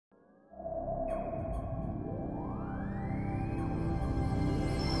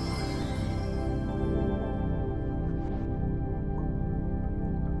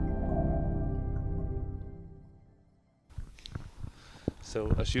So,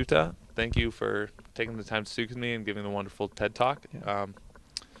 Achuta, thank you for taking the time to speak with me and giving the wonderful TED Talk. Yeah.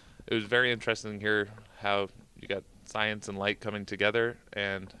 It was very interesting to hear how you got science and light coming together.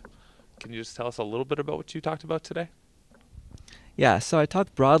 And can you just tell us a little bit about what you talked about today? Yeah, so I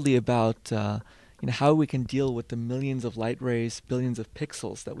talked broadly about how we can deal with the millions of light rays, billions of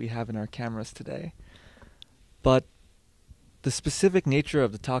pixels that we have in our cameras today. But the specific nature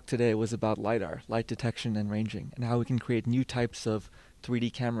of the talk today was about LiDAR, light detection and ranging, and how we can create new types of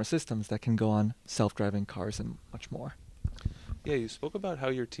 3D camera systems that can go on self-driving cars and much more. Yeah, you spoke about how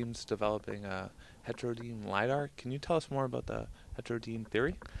your team's developing a heterodyne LiDAR. Can you tell us more about the heterodyne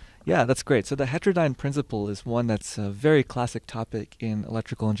theory? Yeah, that's great. So the heterodyne principle is one that's a very classic topic in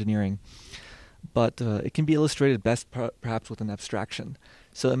electrical engineering, but it can be illustrated best perhaps with an abstraction.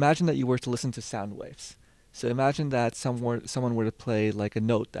 So imagine that you were to listen to sound waves. So imagine that someone were to play like a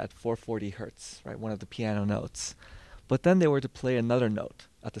note at 440 hertz, right, one of the piano notes. But then they were to play another note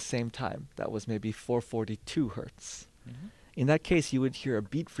at the same time that was maybe 442 hertz. Mm-hmm. In that case, you would hear a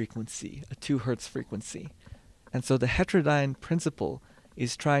beat frequency, a 2 hertz frequency. And so the heterodyne principle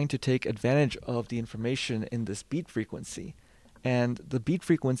is trying to take advantage of the information in this beat frequency. And the beat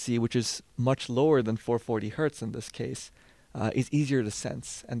frequency, which is much lower than 440 hertz in this case, is easier to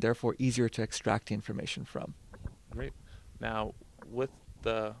sense and therefore easier to extract the information from. Great. Now, with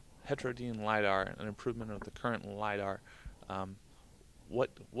the heterodyne LiDAR, an improvement of the current LiDAR,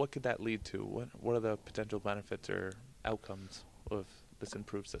 what could that lead to? What are the potential benefits or outcomes of this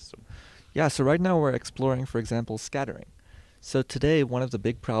improved system? Yeah, so right now we're exploring, for example, scattering. So today, one of the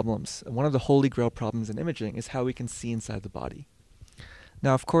big problems, one of the holy grail problems in imaging is how we can see inside the body.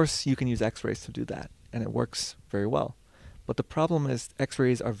 Now, of course, you can use X-rays to do that, and it works very well. But the problem is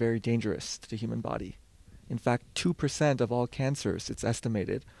X-rays are very dangerous to the human body. In fact, 2% of all cancers, it's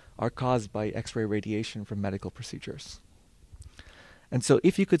estimated, are caused by X-ray radiation from medical procedures. And so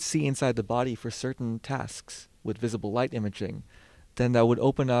if you could see inside the body for certain tasks with visible light imaging, then that would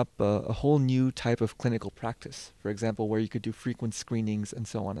open up a whole new type of clinical practice, for example, where you could do frequent screenings and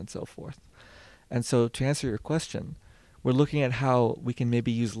so on and so forth. And so to answer your question, we're looking at how we can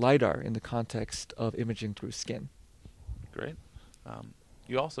maybe use LiDAR in the context of imaging through skin. Great.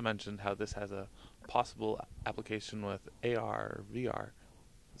 You also mentioned how this has a possible application with AR or VR.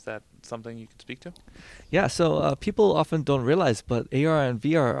 Is that something you could speak to? Yeah, so people often don't realize, but AR and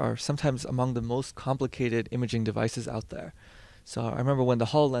VR are sometimes among the most complicated imaging devices out there. So I remember when the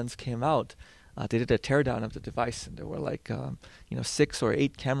HoloLens came out, they did a teardown of the device, and there were like 6 or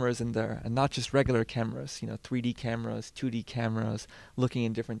 8 cameras in there, and not just regular cameras, 3D cameras, 2D cameras, looking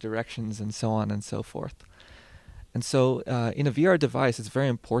in different directions, and so on and so forth. And so in a VR device, it's very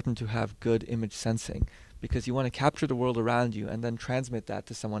important to have good image sensing, because you want to capture the world around you and then transmit that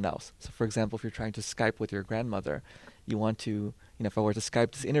to someone else. So for example, if you're trying to Skype with your grandmother, you want to, if I were to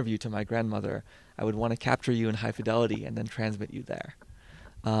Skype this interview to my grandmother, I would want to capture you in high fidelity and then transmit you there.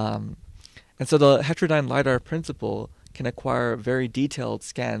 And so the heterodyne LiDAR principle can acquire very detailed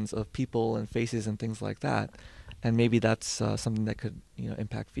scans of people and faces and things like that. And maybe that's something that could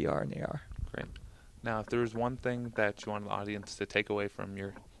impact VR and AR. Great. Now, if there was one thing that you want the audience to take away from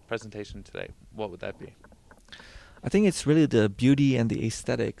your presentation today, what would that be? I think it's really the beauty and the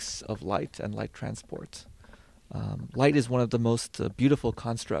aesthetics of light and light transport. Light is one of the most beautiful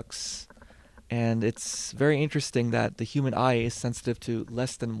constructs, and it's very interesting that the human eye is sensitive to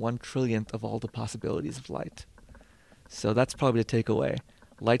less than 1/trillionth of all the possibilities of light. So that's probably the takeaway.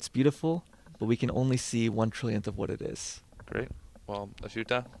 Light's beautiful, but we can only see 1/trillionth of what it is. Great. Well,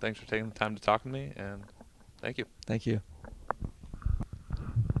 Achuta, thanks for taking the time to talk to me, and thank you. Thank you.